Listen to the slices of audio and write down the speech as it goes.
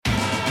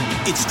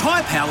It's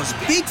Tyre Power's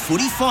Big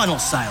Footy Final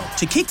Sale.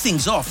 To kick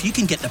things off, you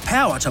can get the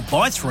power to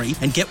buy 3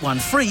 and get 1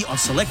 free on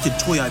selected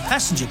Toyo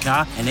passenger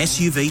car and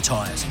SUV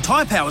tyres.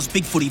 Tyre Power's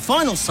Big Footy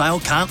Final Sale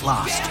can't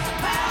last.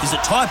 Visit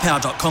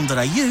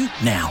tyrepower.com.au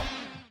now.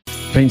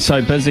 Been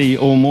so busy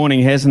all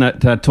morning, hasn't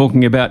it,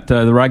 talking about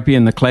the rugby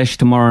and the clash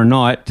tomorrow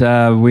night.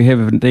 We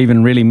haven't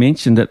even really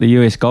mentioned that the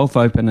US Golf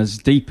Open is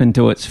deep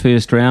into its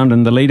first round,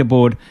 and the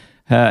leaderboard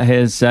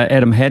has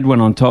Adam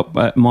Hadwin on top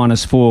at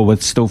 -4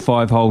 with still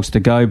 5 holes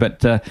to go,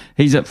 but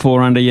he's at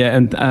 4 under, yeah,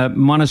 and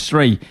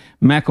 -3,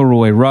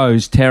 McIlroy,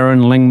 Rose,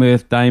 Taryn,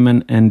 Lingmerth,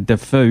 Damon and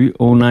Defoe,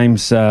 all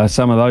names,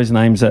 some of those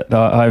names that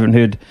I haven't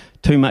heard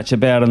too much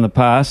about in the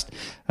past,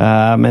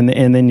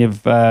 and then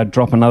you've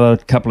dropped another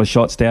couple of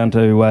shots down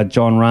to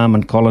John Rahm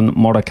and Colin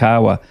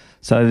Morikawa,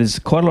 so there's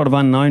quite a lot of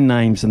unknown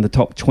names in the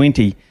top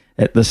 20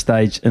 at this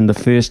stage in the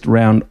first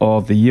round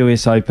of the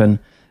US Open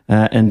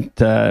in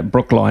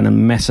Brookline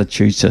in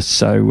Massachusetts.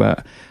 So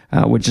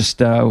we're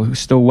just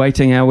still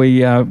waiting. Are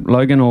we,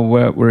 Logan,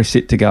 or we're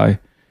set to go?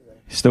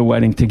 Still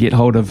waiting to get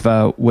hold of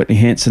Whitney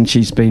Hansen.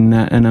 She's been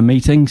in a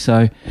meeting.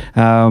 So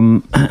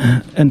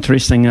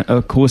interesting,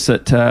 of course,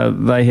 that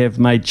they have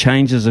made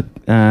changes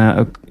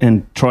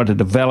and tried to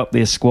develop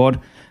their squad.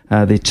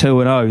 They're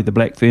 2-0, the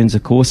Black Ferns,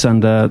 of course,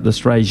 under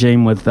this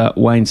regime with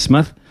Wayne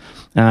Smith.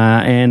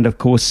 And of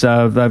course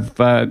they've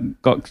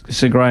got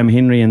Sir Graham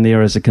Henry in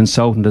there as a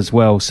consultant as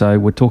well, so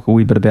we'll talk a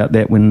wee bit about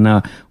that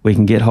when we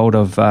can get hold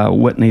of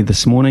Whitney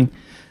this morning.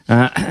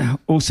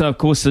 Also, of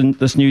course,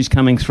 this news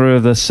coming through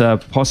of this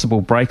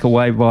possible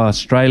breakaway by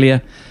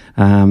Australia,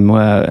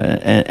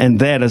 and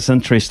that is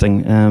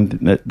interesting.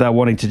 They're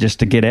wanting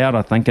to get out,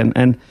 I think,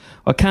 and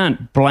I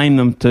can't blame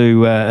them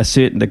to a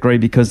certain degree,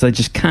 because they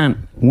just can't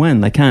win.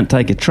 They can't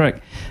take a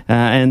trick.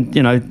 And,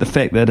 you know, the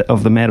fact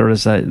of the matter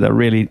is they're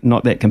really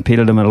not that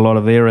competitive in a lot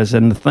of areas.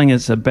 And the thing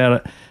is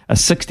about a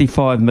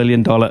 $65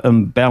 million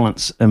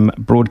imbalance in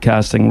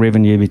broadcasting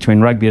revenue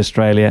between Rugby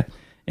Australia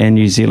and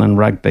New Zealand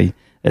Rugby.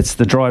 It's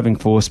the driving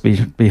force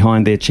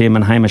behind their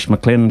chairman, Hamish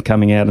McLennan,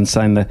 coming out and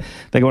saying that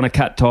they're going to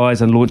cut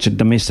ties and launch a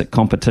domestic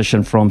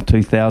competition from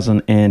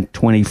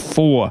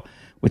 2024,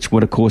 which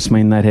would, of course,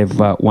 mean they'd have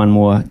one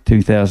more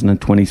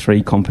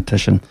 2023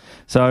 competition.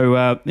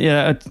 So,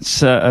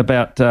 it's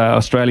about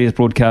Australia's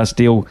broadcast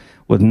deal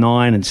with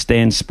Nine and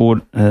Stan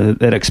Sport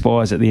that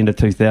expires at the end of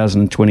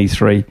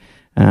 2023.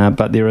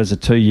 But there is a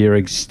 2-year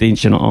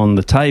extension on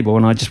the table,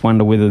 and I just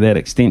wonder whether that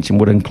extension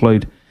would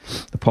include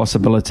the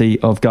possibility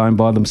of going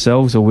by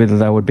themselves, or whether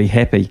they would be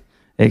happy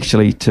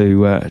actually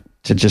to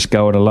just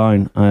go it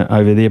alone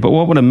over there. But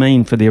what would it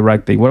mean for their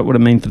rugby? What would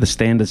it mean for the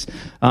standards?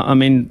 I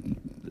mean,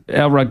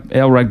 our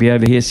rugby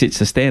over here sets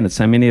the standard.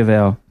 So many of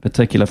our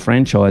particular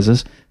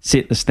franchises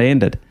set the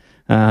standard.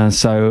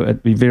 So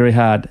it'd be very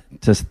hard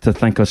to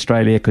think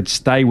Australia could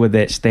stay with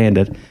that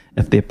standard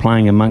if they're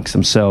playing amongst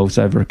themselves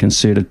over a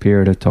concerted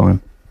period of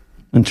time.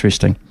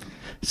 Interesting.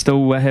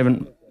 Still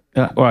haven't...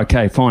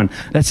 okay, fine.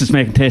 That's just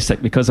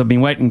fantastic, because I've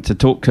been waiting to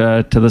talk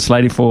to this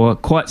lady for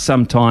quite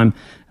some time,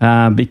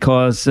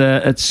 because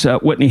it's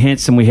Whitney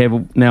Hansen we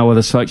have now with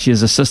us, folks. She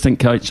is assistant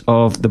coach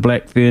of the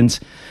Black Ferns,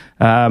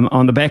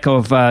 on the back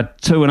of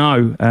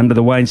 2-0 under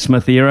the Wayne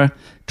Smith era,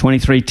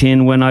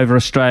 23-10 win over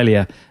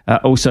Australia.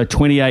 Also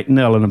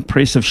 28-0, an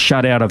impressive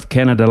shutout of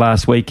Canada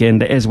last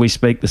weekend. As we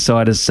speak, the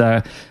side is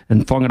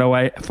in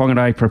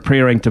Whangarei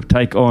preparing to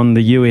take on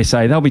the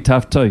USA. They'll be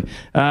tough too.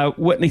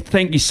 Whitney,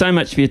 thank you so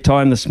much for your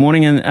time this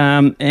morning.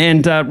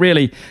 And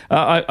really,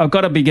 I've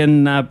got to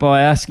begin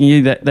by asking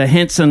you that the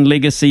Hansen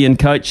legacy in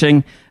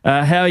coaching,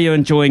 how are you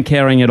enjoying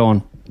carrying it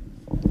on?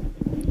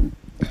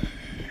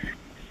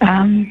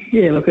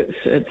 Look,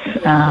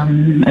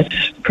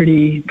 it's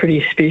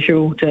pretty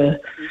special to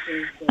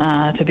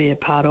be a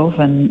part of,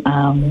 and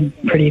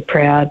pretty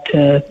proud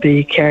to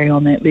be carrying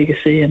on that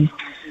legacy. And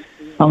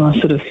I'm a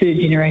sort of third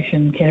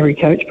generation Canterbury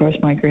coach,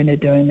 post my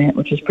granddad doing that,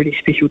 which is pretty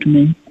special to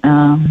me,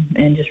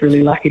 and just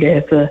really lucky to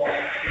have the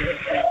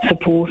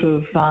support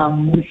of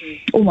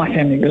all my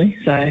family, really.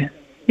 So,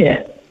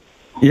 yeah.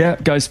 Yeah,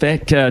 it goes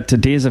back to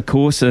Des, of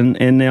course,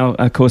 and now,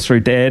 of course,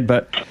 through Dad.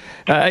 But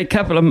a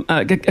couple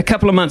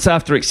of months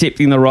after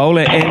accepting the role,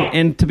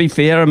 and to be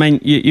fair, I mean,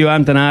 you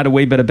ummed and ahed a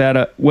wee bit about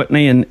it,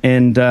 Whitney, and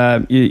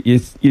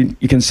you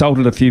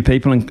consulted a few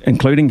people,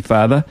 including your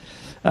father.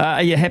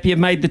 Are you happy you've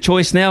made the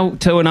choice now,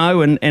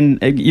 2-0,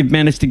 and you've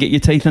managed to get your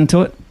teeth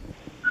into it?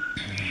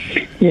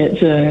 Yeah,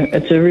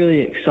 it's a really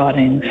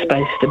exciting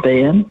space to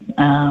be in.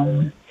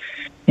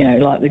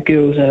 Like the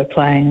girls are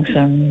playing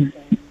some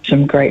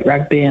great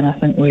rugby, and I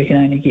think we can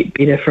only get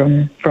better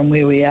from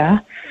where we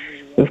are.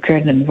 We've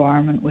created an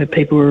environment where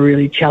people are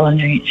really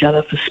challenging each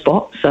other for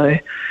spots, so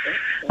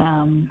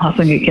I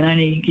think it can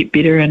only get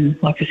better,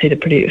 and like I said, a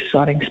pretty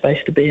exciting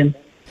space to be in.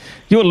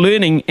 You're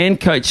learning and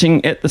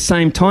coaching at the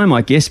same time,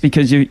 I guess,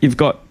 because you've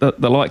got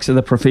the likes of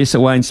the Professor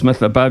Wayne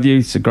Smith above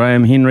you, Sir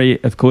Graham Henry,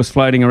 of course,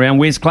 floating around.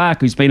 Wes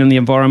Clark, who's been in the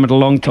environment a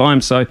long time.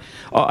 So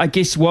I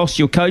guess whilst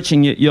you're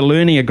coaching, you're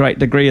learning a great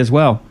degree as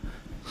well.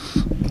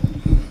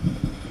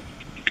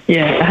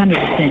 Yeah,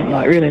 100%.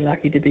 Like, really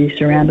lucky to be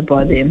surrounded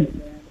by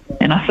them.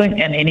 And I think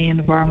in any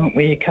environment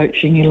where you're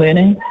coaching, you're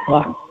learning.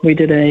 Like we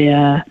did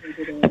a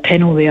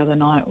panel the other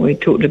night. We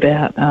talked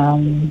about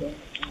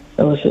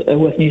it was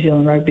with New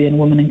Zealand Rugby and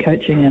women in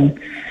coaching, and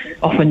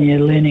often you're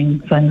learning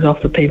things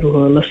off the people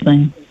who are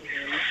listening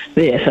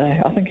there. So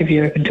I think if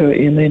you're open to it,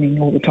 you're learning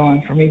all the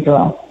time from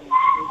everyone.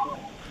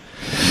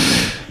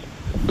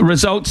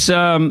 Results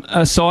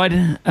aside,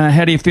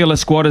 how do you feel the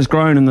squad has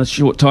grown in the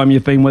short time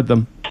you've been with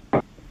them?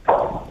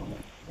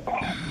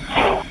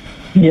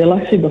 Yeah,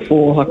 like I said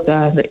before, like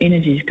the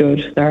energy's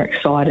good. They're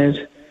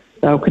excited.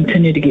 They'll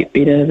continue to get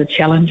better. The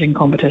challenging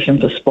competition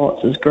for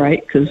spots is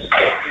great because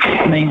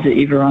it means that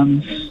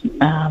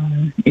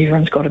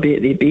everyone's got to be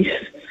at their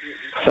best.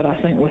 But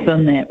I think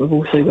within that, we've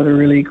also got a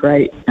really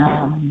great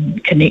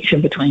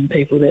connection between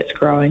people that's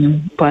growing,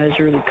 and players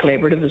are really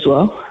collaborative as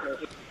well.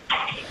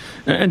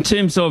 In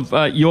terms of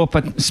your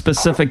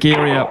specific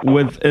area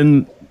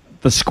within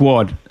the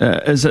squad,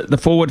 is it the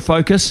forward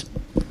focus?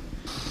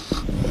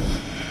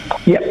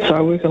 Yep, so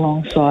I work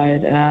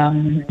alongside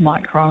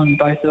Mike Cronin.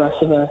 Both of us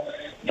have a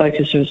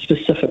focus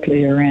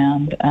specifically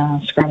around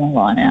scrum and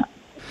line-out.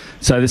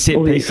 So the set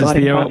pieces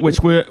there,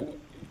 which were...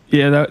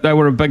 Yeah, they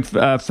were a big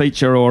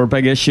feature or a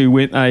big issue,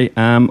 weren't they,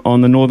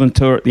 on the Northern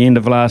Tour at the end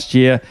of last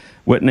year,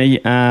 Whitney?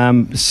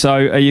 So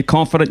are you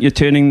confident you're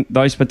turning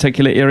those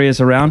particular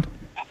areas around?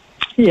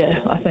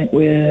 Yeah, I think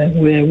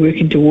we're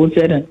working towards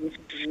that, and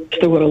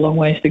still got a long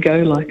ways to go,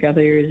 like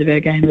other areas of our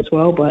game as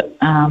well, but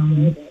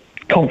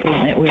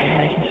confident that we're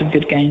making some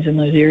good gains in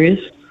those areas.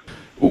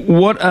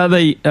 What are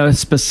the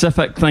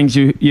specific things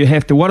you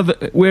have to?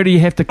 Where do you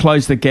have to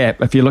close the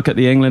gap? If you look at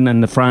the England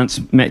and the France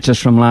matches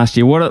from last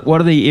year, what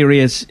are the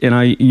areas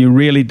you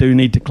really do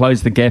need to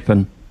close the gap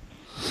in?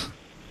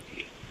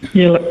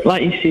 Yeah,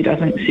 like you said, I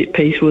think set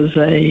piece was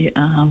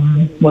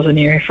an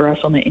area for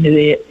us on the end of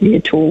the year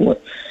tour,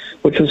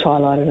 which was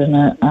highlighted in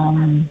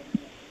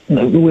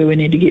it, where we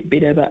need to get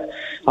better. But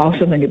I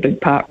also think a big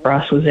part for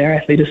us was our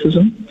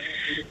athleticism,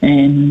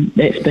 and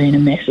that's been a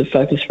massive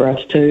focus for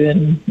us too.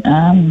 And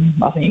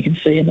I think you can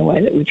see in the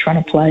way that we're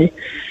trying to play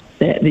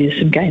that there's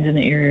some gains in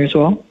the area as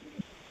well.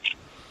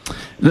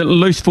 The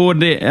loose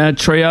forward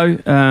trio,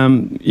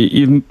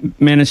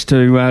 you've managed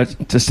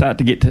to start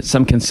to get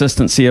some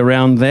consistency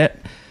around that.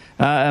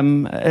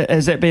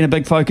 Has that been a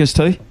big focus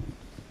too?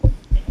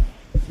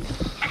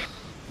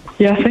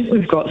 Yeah, I think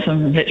we've got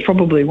that's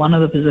probably one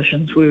of the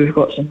positions where we've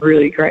got some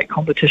really great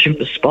competition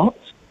for spots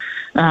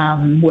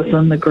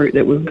within the group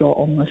that we've got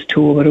on this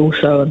tour, but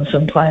also in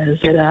some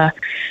players that are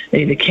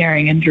either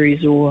carrying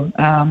injuries or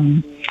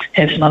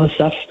have some other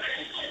stuff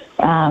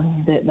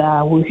that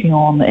they're working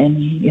on,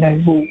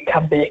 and will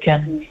come back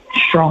and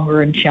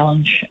stronger and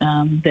challenge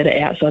that are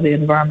outside the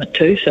environment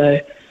too. So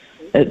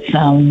it's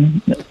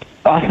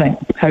I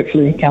think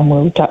hopefully come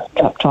World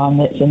Cup time,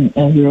 that's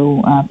a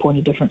real point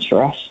of difference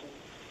for us.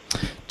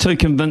 2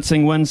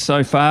 convincing wins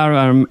so far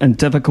in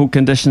difficult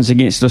conditions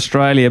against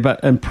Australia,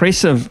 but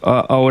impressive,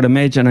 I would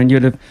imagine. And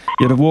you'd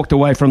have walked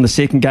away from the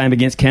second game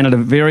against Canada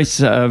very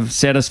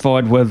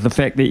satisfied with the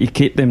fact that you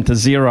kept them to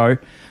 0,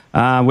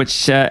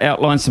 which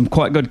outlines some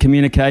quite good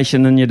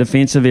communication in your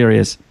defensive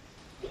areas.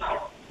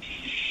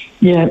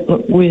 Yeah,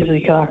 look,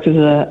 Wesley Clark is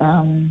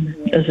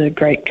a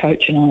great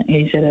coach, and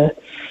he's had a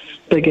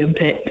big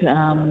impact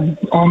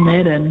on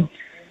that,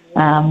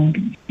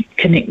 and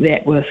connect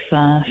that with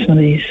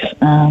Smithy's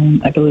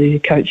ability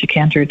to coach a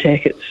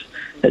counter-attack.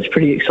 It's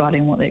pretty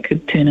exciting what that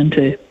could turn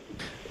into.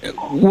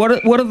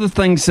 What are the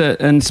things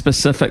in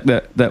specific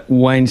that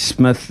Wayne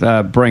Smith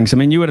brings? I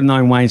mean, you would have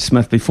known Wayne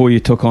Smith before you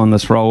took on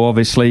this role,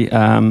 obviously,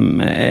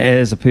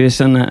 as a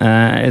person,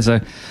 as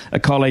a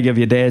colleague of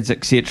your dad's,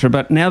 etc.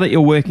 But now that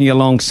you're working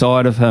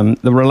alongside of him,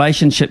 the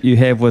relationship you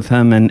have with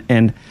him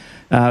and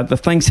the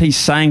things he's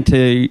saying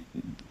to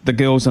the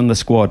girls in the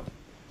squad.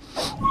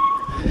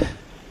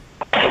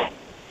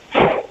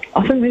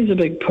 I think there's a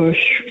big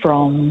push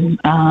from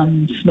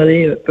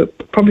Smithy,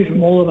 but probably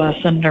from all of us,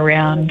 and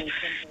around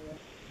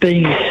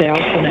being yourself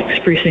and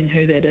expressing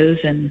who that is,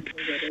 and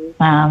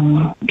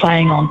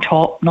playing on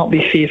top, not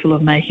be fearful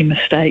of making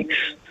mistakes,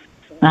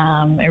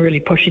 and really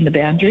pushing the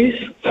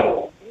boundaries.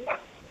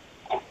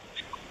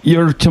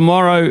 You're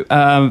tomorrow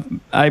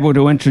able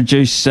to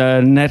introduce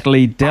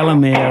Natalie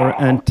Delamere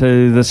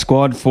into the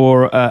squad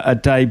for a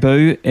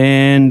debut,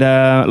 and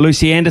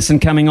Lucy Anderson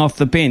coming off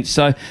the bench.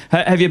 So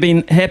have you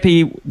been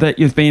happy that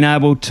you've been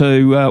able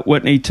to,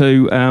 Whitney,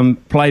 to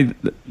play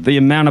the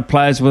amount of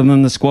players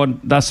within the squad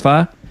thus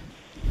far?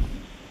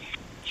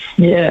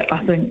 Yeah,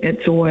 I think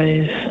it's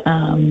always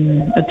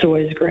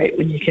great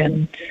when you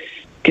can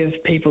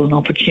give people an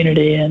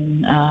opportunity,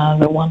 and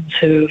the ones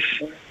who've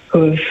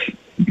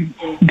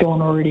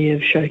gone already have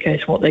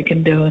showcased what they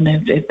can do, and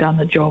have done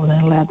the job and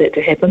allowed that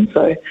to happen.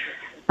 So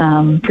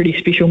pretty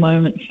special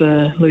moment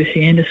for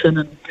Lucy Anderson,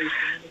 and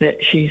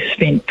that she's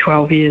spent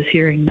 12 years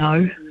hearing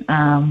no,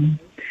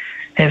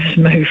 has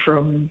moved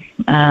from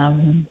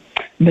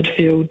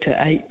midfield to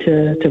 8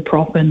 to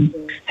prop, and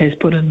has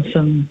put in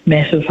some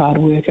massive hard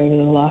work over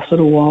the last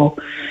little while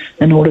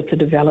in order to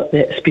develop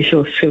that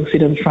specialist skill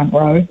set of the front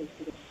row.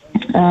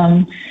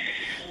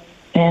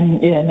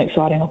 an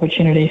exciting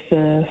opportunity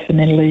for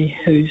Natalie,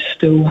 who's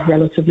still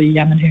relatively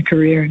young in her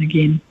career, and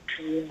again,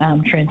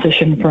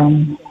 transition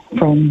from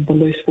the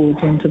loose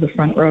forwards into the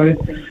front row.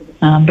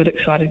 But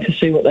exciting to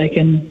see what they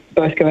can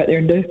both go out there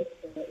and do.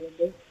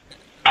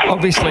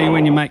 Obviously,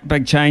 when you make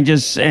big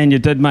changes, and you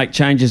did make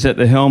changes at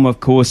the helm, of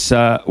course,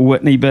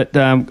 Whitney, but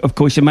of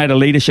course you made a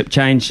leadership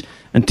change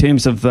in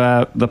terms of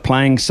the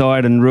playing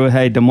side and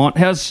Ruahei Demont.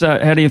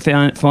 How do you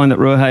find that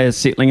Ruahei is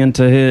settling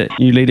into her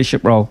new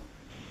leadership role?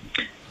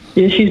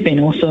 Yeah, she's been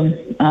awesome.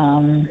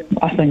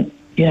 I think,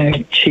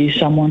 she's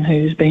someone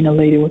who's been a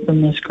leader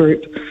within this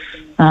group,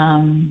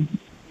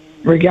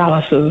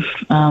 regardless of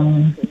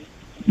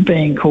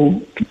being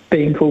called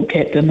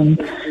captain,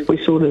 and we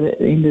saw it at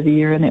the end of the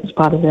year, and that was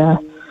part of our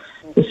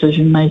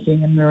decision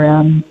making and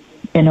around,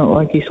 and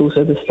I guess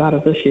also the start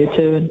of this year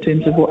too, in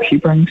terms of what she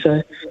brings.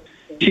 So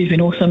she's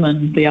been awesome,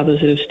 and the others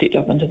that have stepped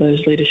up into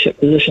those leadership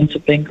positions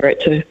have been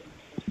great too.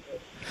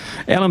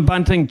 Alan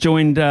Bunting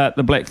joined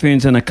the Black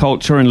Ferns in a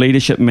culture and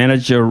leadership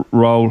manager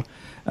role.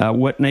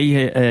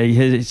 Whitney,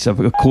 he's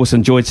of course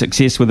enjoyed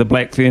success with the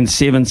Black Ferns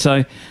 7.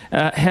 So,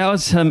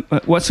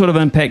 what sort of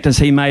impact has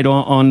he made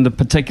on the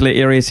particular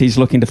areas he's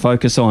looking to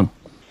focus on?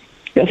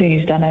 I think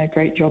he's done a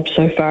great job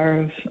so far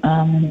of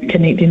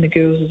connecting the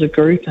girls as a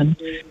group and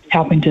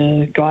helping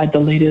to guide the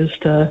leaders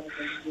to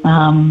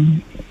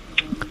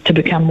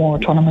become more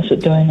autonomous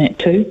at doing that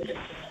too.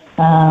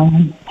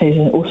 He's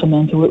an awesome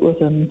man to work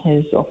with, and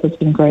his offer's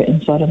been great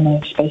insight in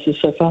those spaces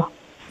so far.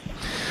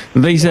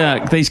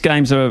 These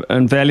games are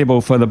invaluable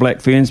for the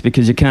Black Ferns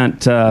because you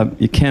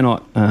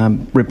cannot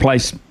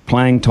replace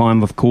playing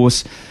time, of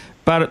course.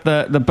 But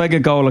the bigger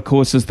goal, of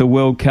course, is the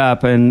World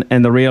Cup and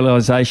the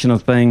realisation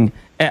of being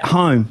at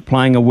home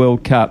playing a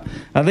World Cup.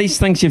 Are these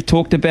things you've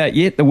talked about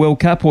yet, the World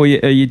Cup, or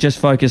are you just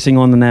focusing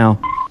on the now?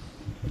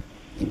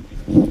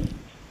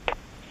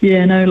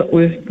 Yeah, no, look,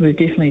 we've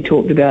definitely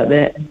talked about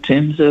that in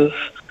terms of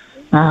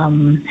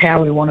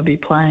how we want to be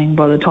playing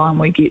by the time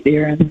we get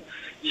there, and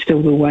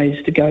still the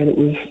ways to go that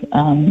we've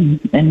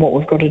and what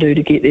we've got to do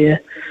to get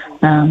there.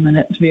 And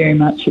it's very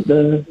much at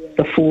the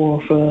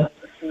fore for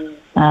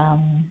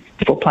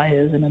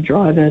players and a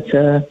driver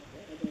to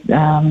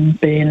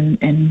be in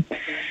and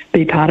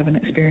be part of an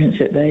experience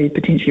that they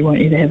potentially won't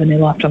either have in their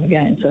lifetime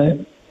again.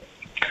 So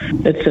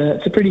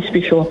it's a pretty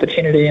special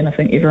opportunity, and I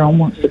think everyone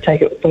wants to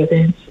take it with both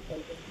hands.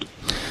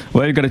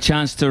 Well, you've got a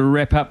chance to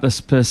wrap up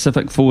the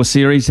Pacific 4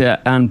 series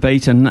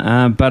unbeaten,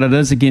 but it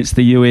is against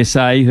the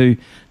USA, who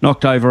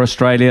knocked over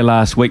Australia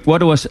last week. What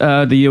does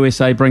the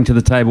USA bring to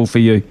the table for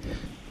you?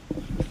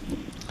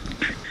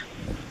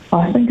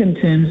 I think in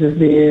terms of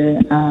their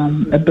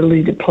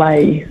ability to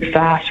play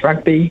fast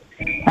rugby,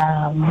 they've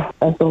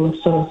got a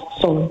sort of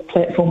solid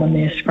platform in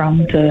their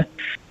scrum to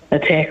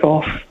attack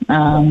off.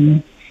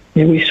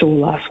 We saw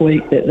last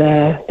week that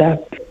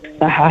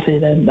they're hearty,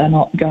 they're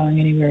not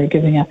going anywhere or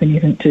giving up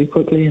anything too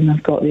quickly, and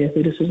they've got the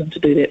athleticism to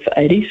do that for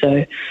 80.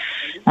 So,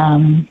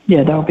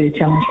 that'll be a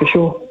challenge for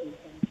sure.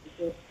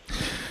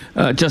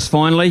 Just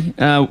finally,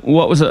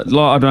 what was it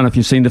like? I don't know if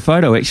you've seen the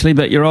photo actually,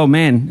 but your old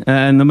man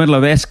in the middle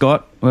of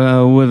Ascot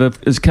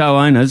with his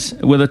co-owners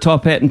with a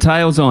top hat and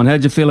tails on.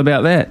 How'd you feel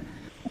about that?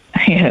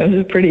 Yeah, it was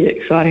a pretty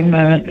exciting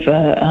moment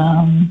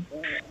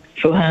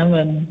for him,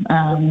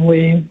 and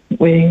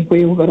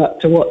we all got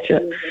up to watch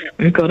it.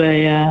 We've got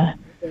a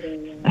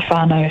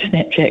whānau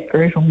Snapchat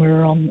group, and we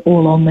were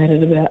all on that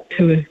at about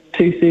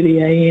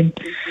 2:30 a.m.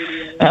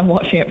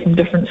 Watching it from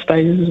different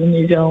spaces in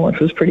New Zealand, which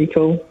was pretty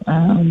cool.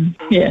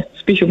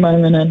 Special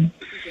moment, and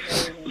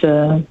it's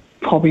a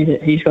hobby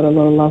that he's got a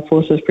lot of love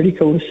for, so it's pretty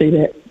cool to see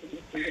that.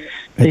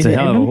 It's a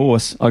hell of a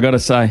horse, I got to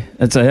say.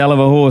 It's a hell of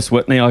a horse,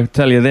 Whitney, I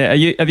tell you that.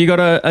 Have you got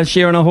a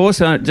share in a horse,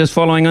 just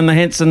following on the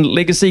Hansen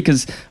legacy?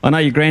 Because I know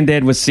your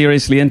granddad was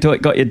seriously into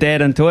it, got your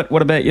dad into it.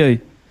 What about you?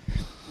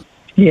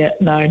 Yeah,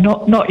 no,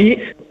 not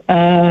yet.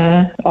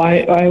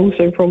 I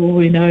also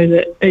probably know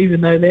that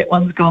even though that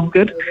one's gone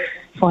good,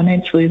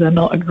 financially they're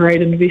not a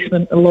great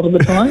investment a lot of the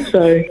time,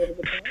 so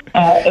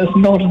it's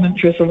not an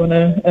interest I'm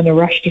in a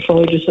rush to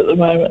follow just at the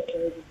moment.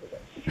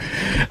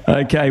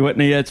 Okay,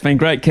 Whitney, it's been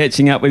great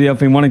catching up with you. I've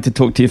been wanting to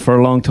talk to you for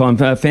a long time.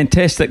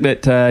 Fantastic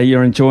that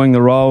you're enjoying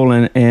the role,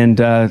 and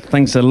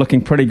things are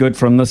looking pretty good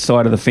from this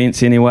side of the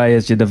fence anyway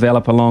as you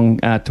develop along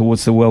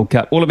towards the World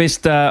Cup. All the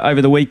best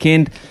over the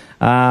weekend,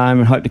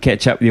 and hope to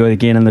catch up with you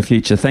again in the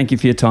future. Thank you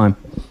for your time.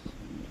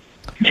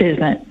 Cheers,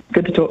 mate.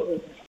 Good to talk.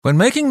 When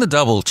making the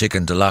double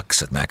chicken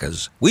deluxe at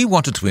Macca's, we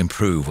wanted to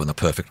improve on the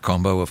perfect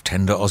combo of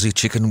tender Aussie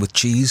chicken with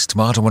cheese,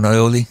 tomato and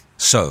aioli.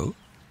 So,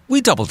 we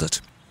doubled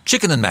it.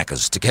 Chicken and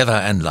Macca's, together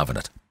and loving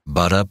it.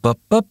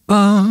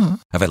 Ba-da-ba-ba-ba.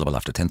 Available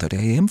after 10:30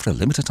 a.m. for a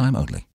limited time only.